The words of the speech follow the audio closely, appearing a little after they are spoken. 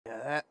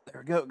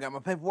we go. Got my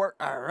paperwork.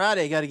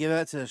 Alrighty, got to give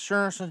that to the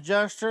insurance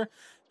adjuster.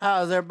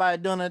 How's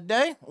everybody doing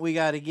today? We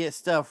got to get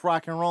stuff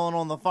rock and rolling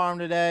on the farm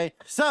today.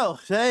 So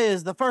today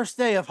is the first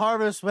day of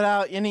harvest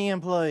without any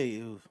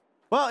employees.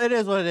 Well, it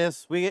is what it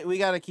is. We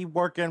got to keep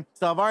working.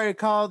 So I've already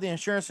called the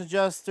insurance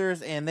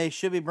adjusters, and they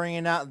should be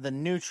bringing out the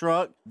new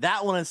truck.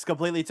 That one is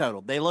completely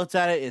totaled. They looked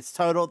at it. It's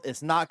totaled.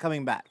 It's not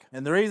coming back.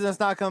 And the reason it's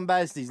not coming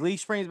back is these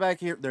leaf springs back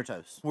here. They're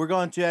toast. We're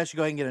going to actually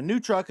go ahead and get a new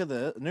truck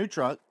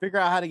figure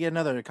out how to get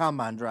another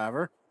combine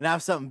driver. And I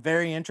have something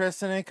very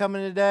interesting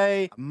coming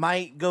today. I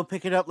might go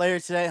pick it up later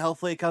today.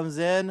 Hopefully it comes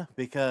in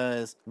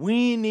because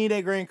we need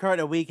a grain cart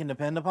that we can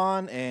depend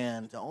upon.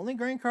 And the only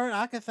grain cart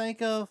I can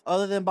think of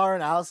other than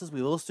borrowing Alice's,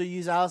 we will still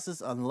use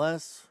Alice's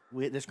unless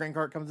this grain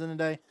cart comes in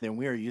today. Then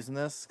we are using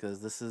this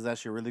because this is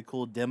actually a really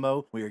cool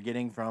demo we are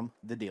getting from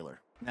the dealer.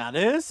 Now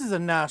this is a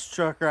nice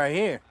truck right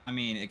here. I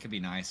mean, it could be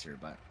nicer,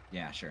 but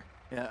yeah, sure.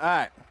 Yeah, all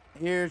right.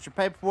 Here's your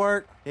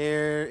paperwork.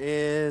 Here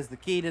is the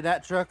key to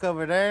that truck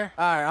over there.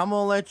 All right, I'm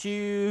gonna let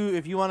you,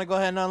 if you want to go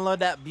ahead and unload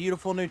that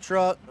beautiful new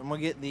truck, I'm gonna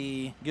get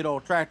the good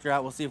old tractor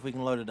out. We'll see if we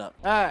can load it up.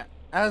 All right,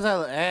 how's that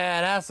look? Yeah,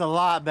 that's a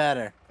lot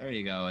better. There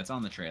you go. It's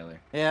on the trailer.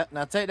 Yeah,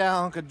 now take that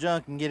hunk of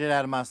junk and get it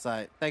out of my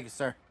sight. Thank you,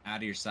 sir. Out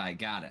of your sight.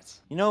 Got it.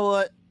 You know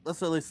what?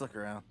 Let's at least look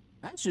around.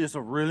 Actually, it's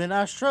a really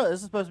nice truck. This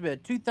is supposed to be a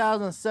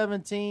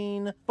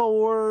 2017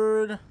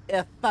 Ford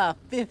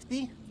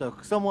F550. So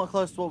somewhat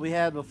close to what we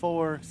had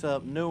before,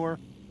 except newer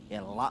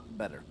and a lot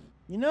better.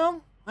 You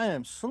know, I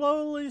am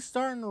slowly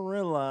starting to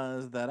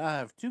realize that I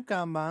have 2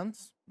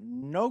 combines,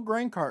 no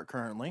grain cart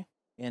currently,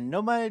 and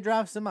nobody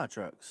drives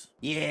semi-trucks.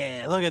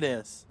 Yeah, look at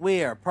this.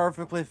 We are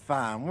perfectly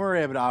fine. We're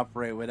able to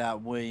operate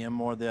without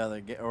William or the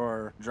other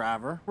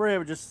driver. We're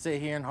able just to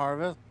sit here and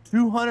harvest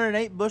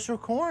 208 bushel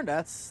corn.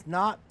 That's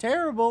not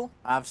terrible.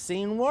 I've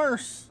seen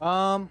worse.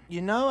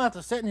 You know,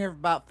 after sitting here for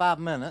about 5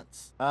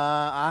 minutes,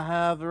 I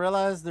have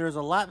realized there's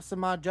a lapse in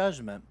my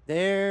judgment.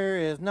 There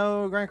is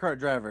no grain cart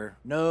driver.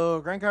 No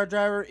grain cart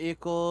driver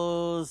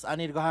equals I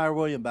need to go hire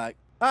William back.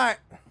 All right.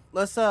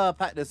 Let's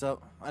pack this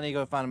up. I need to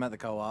go find him at the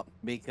co-op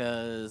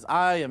because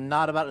I am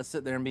not about to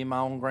sit there and be my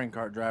own grain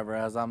cart driver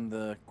as I'm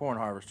the corn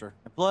harvester.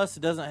 And plus, it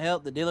doesn't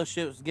help. The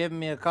dealership's giving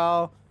me a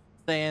call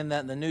saying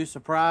that the new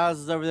surprise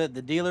is over there at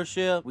the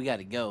dealership. We got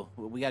to go.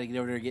 We got to get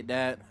over there and get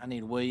that. I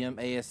need William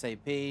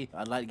ASAP.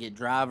 I'd like to get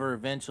driver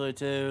eventually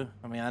too.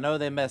 I mean, I know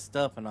they messed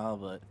up and all,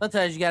 but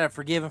sometimes you got to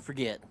forgive and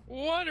forget.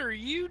 What are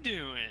you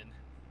doing?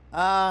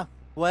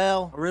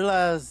 Well, I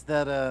realized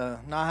that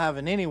not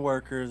having any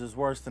workers is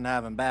worse than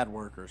having bad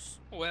workers.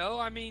 Well,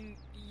 I mean,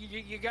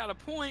 you got a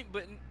point,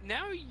 but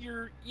now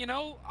you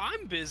know,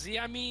 I'm busy.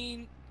 I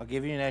mean... I'll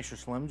give you an extra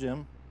Slim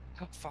Jim.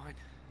 Oh, fine.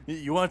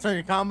 You want to turn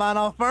your combine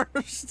off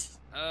first?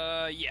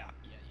 Yeah.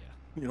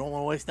 You don't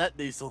want to waste that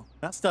diesel.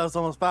 That stuff's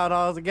almost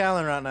 $5 a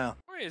gallon right now.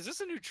 Wait, is this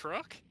a new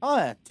truck? Oh,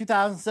 yeah,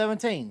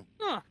 2017.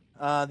 Huh.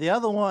 The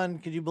other one,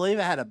 could you believe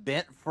it had a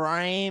bent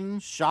frame?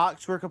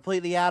 Shocks were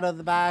completely out of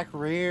the back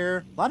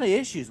rear. A lot of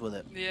issues with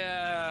it.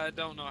 Yeah, I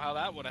don't know how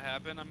that would have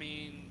happened. I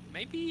mean,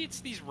 maybe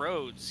it's these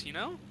roads, you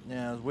know?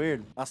 Yeah, it was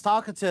weird. I was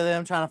talking to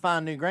them trying to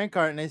find a new grain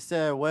cart, and they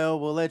said, well,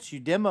 we'll let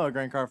you demo a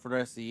grain cart for the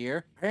rest of the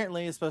year.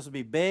 Apparently, it's supposed to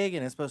be big,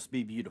 and it's supposed to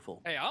be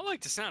beautiful. Hey, I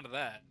like the sound of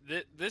that.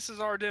 This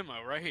is our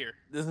demo right here.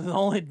 This is the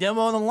only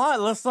demo on the lot,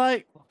 it looks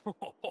like.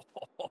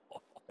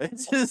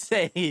 It's just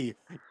a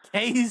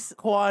Case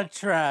Quad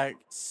Track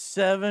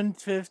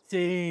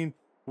 715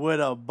 with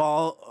a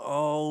ball.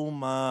 Oh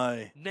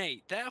my.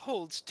 Nate, that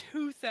holds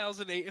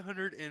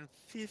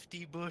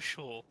 2,850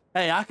 bushel.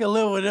 Hey, I can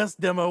live with this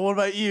demo. What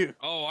about you?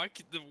 Oh, I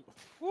could.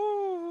 Woo.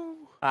 All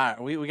right,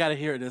 we got to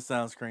hear it. This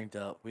sounds cranked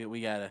up.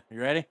 We got to.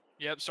 You ready?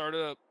 Yep, start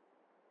it up.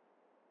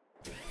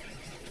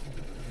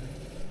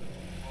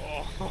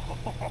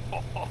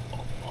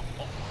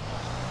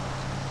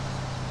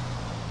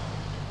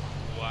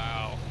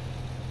 Wow.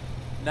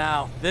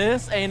 Now,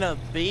 this ain't a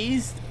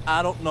beast.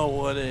 I don't know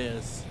what it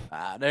is.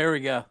 There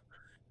we go. All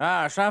right,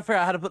 I was trying to figure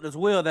out how to put this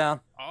wheel down.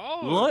 Oh,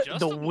 look,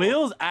 adjustable. the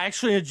wheel's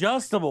actually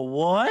adjustable.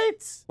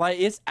 What? Like,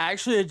 it's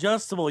actually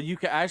adjustable. You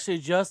can actually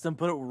adjust and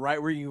put it right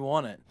where you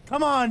want it.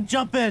 Come on,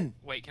 jump in.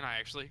 Wait, can I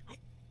actually?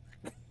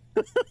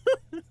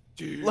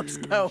 Dude. Let's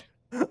go.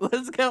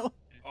 Let's go.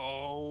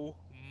 Oh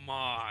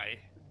my.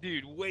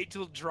 Dude, wait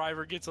till the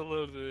driver gets a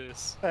load of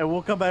this. Hey,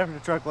 we'll come back for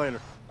the truck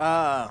later.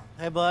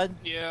 Hey, bud.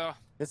 Yeah.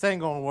 This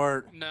ain't gonna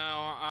work. No,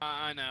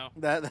 I know.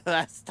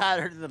 That's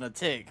tighter than a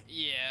tick.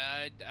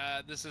 Yeah,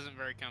 this isn't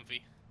very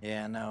comfy.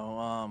 Yeah,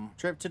 no.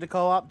 Trip to the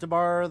co-op to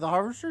borrow the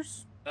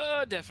harvesters?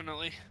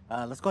 Definitely.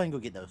 Let's go ahead and go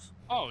get those.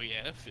 Oh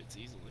yeah, it fits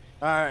easily.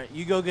 All right,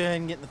 you go ahead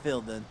and get in the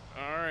field then.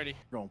 Alrighty.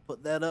 We're gonna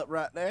put that up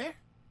right there.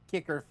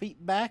 Kick our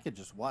feet back and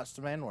just watch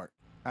the man work.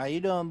 How you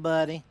doing,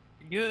 buddy?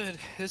 Good.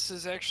 This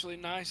is actually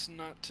nice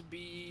not to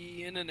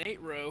be in an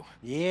 8-row.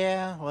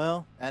 Yeah,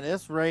 well, at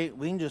this rate,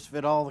 we can just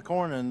fit all the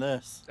corn in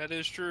this. That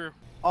is true.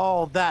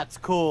 Oh, that's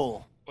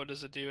cool. What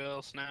does it do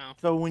else now?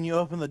 So when you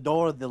open the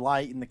door, the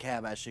light in the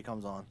cab actually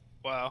comes on.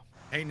 Wow.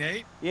 Hey,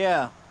 Nate,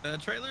 Yeah, the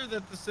trailer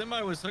that the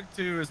semi was hooked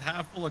to is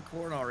half full of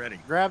corn already.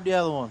 grab the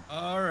other one.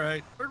 All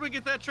right. Where'd we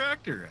get that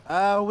tractor?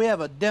 We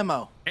have a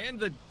demo. And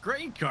the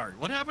grain cart.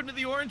 What happened to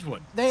the orange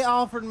one? They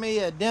offered me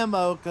a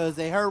demo because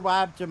they heard what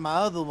happened to my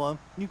other one.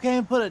 You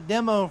can't put a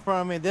demo in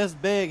front of me this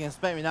big and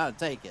expect me not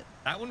to take it.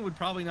 That one would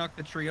probably knock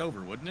the tree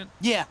over, wouldn't it?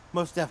 Yeah,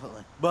 most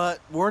definitely.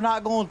 But we're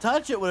not going to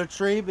touch it with a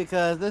tree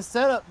because this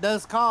setup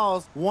does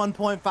cost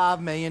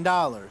 $1.5 million.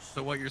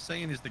 So what you're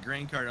saying is the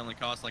grain cart only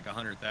costs like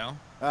 100,000?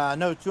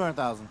 No,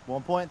 200,000.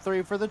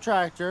 1.3 for the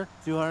tractor,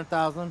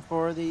 200,000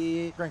 for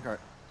the grain cart.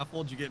 How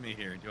full did you get me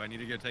here? Do I need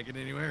to go take it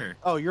anywhere?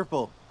 Oh, you're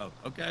full. Oh,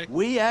 okay.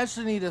 We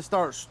actually need to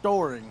start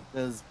storing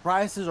because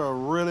prices are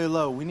really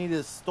low. We need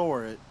to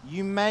store it.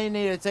 You may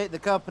need to take the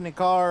company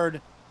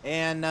card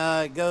and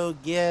go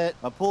get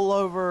a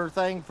pullover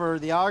thing for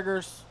the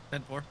augers.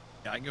 10-4.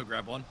 Yeah, I can go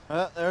grab one.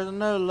 There's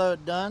another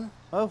load done.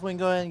 Hopefully we can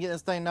go ahead and get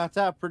this thing knocked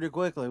out pretty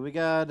quickly. We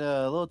got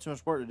a little too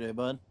much work to do,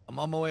 bud. I'm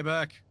on my way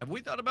back. Have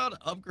we thought about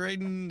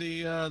upgrading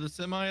the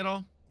semi at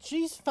all?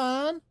 She's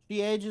fine.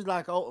 She ages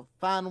like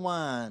fine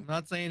wine. I'm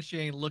not saying she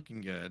ain't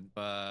looking good,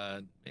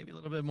 but maybe a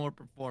little bit more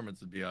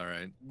performance would be all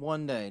right.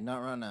 One day, not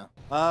right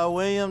now.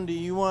 William, do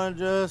you want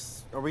to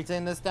are we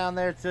taking this down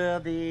there to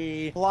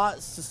the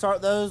plots to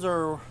start those,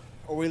 or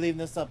are we leaving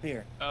this up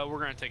here? We're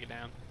gonna take it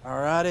down.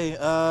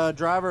 Alrighty,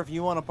 driver, if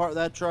you want to park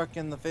that truck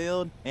in the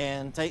field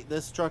and take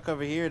this truck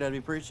over here, that'd be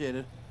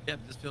appreciated. Yep,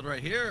 this field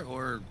right here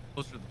or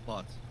closer to the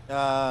plots?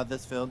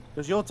 This field.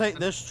 Because you'll take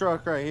this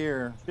truck right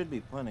here. Should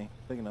be plenty.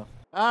 Big enough.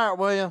 Alright,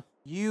 William.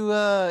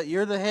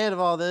 You're the head of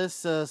all this,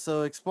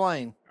 so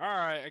explain. All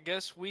right, I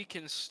guess we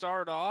can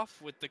start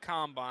off with the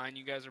combine.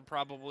 You guys are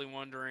probably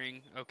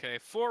wondering, okay,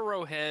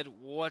 4-row head,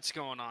 what's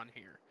going on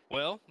here?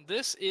 Well,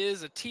 this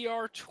is a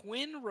TR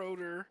twin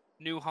rotor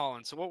New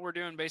Holland. So what we're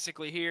doing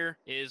basically here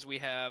is we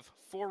have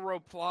 4-row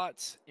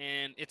plots,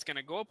 and it's going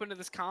to go up into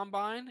this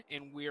combine,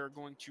 and we are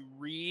going to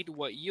read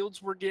what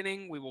yields we're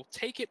getting. We will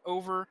take it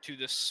over to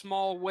the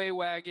small weigh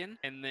wagon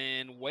and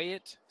then weigh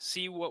it,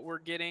 see what we're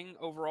getting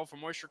overall for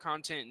moisture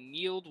content and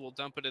yield. We'll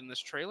dump it in this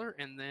trailer,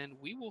 and then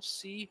we will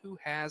see who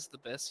has the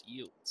best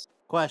yields.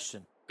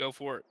 Question. Go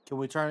for it. Can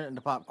we turn it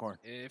into popcorn?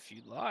 If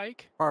you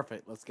like.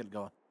 Perfect. Let's get it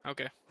going.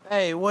 Okay.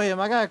 Hey, William,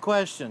 I got a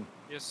question.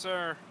 Yes,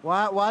 sir.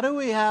 Why do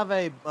we have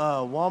a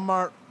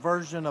Walmart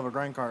version of a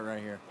grain cart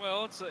right here?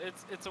 Well, it's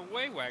a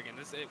weigh wagon.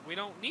 We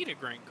don't need a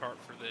grain cart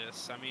for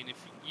this. I mean,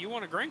 if you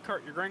want a grain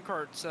cart, your grain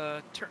cart's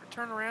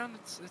turn around.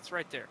 It's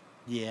right there.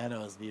 Yeah, I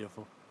know, it's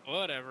beautiful.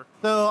 Whatever.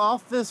 So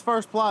off this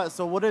first plot,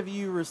 so what have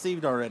you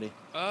received already?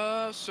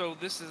 So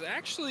this is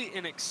actually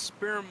an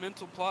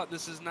experimental plot.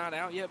 This is not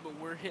out yet, but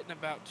we're hitting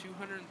about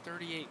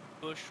 238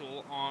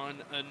 bushel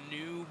on a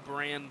new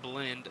brand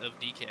blend of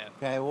decaf.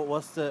 Okay,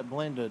 what's it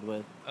blended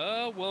with?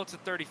 Well, it's a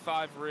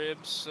 35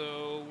 ribs,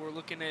 so we're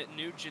looking at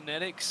new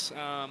genetics.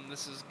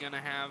 This is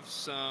gonna have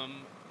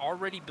some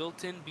already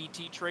built-in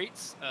BT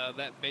traits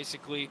that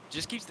basically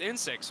just keeps the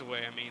insects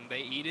away. I mean,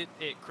 they eat it,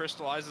 it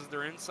crystallizes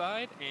their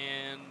inside,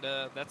 and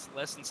that's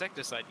less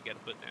insecticide you got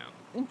to put down.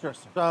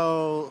 Interesting.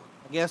 So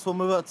I guess we'll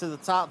move up to the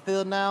top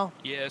field now.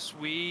 Yes,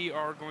 we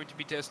are going to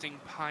be testing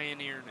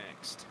Pioneer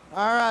next.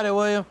 Alrighty,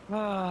 William.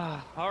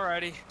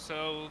 Alrighty.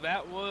 So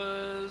that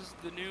was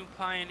the new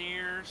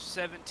Pioneer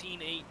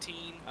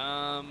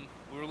 1718.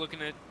 We're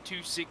looking at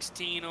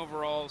 216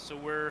 overall, so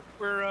we're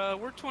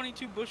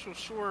 22 bushels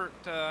short.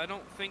 I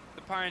don't think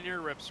the Pioneer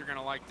reps are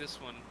gonna like this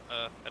one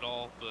at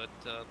all, but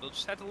they'll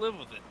just have to live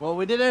with it. Well,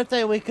 we did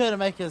everything we could to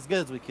make it as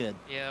good as we could.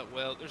 Yeah,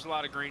 well, there's a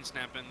lot of green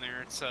snap in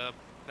there. It's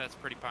that's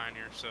pretty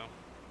Pioneer. So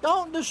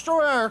don't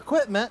destroy our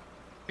equipment.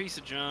 Piece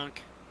of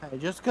junk. Hey,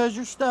 just because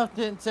your stuff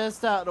didn't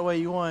test out the way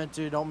you wanted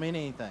to, don't mean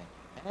anything.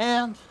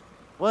 And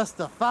what's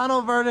the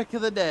final verdict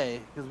of the day?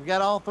 Because we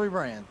got all three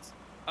brands.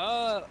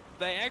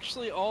 They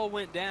actually all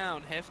went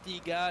down.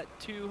 Hefty got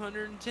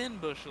 210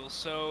 bushels,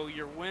 so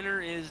your winner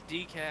is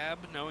Decab.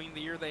 Knowing the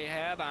year they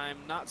had,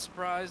 I'm not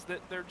surprised that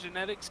their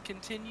genetics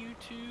continue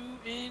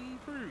to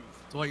improve.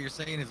 So what you're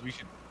saying is we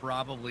should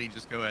probably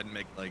just go ahead and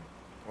make like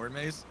corn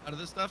maze out of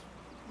this stuff?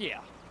 Yeah.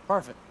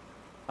 Perfect.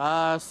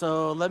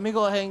 So let me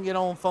go ahead and get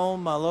on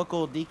phone my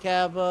local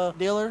decab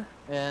dealer,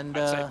 and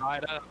I'd say buy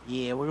it up.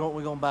 yeah, we're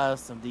gonna buy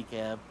us some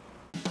decab.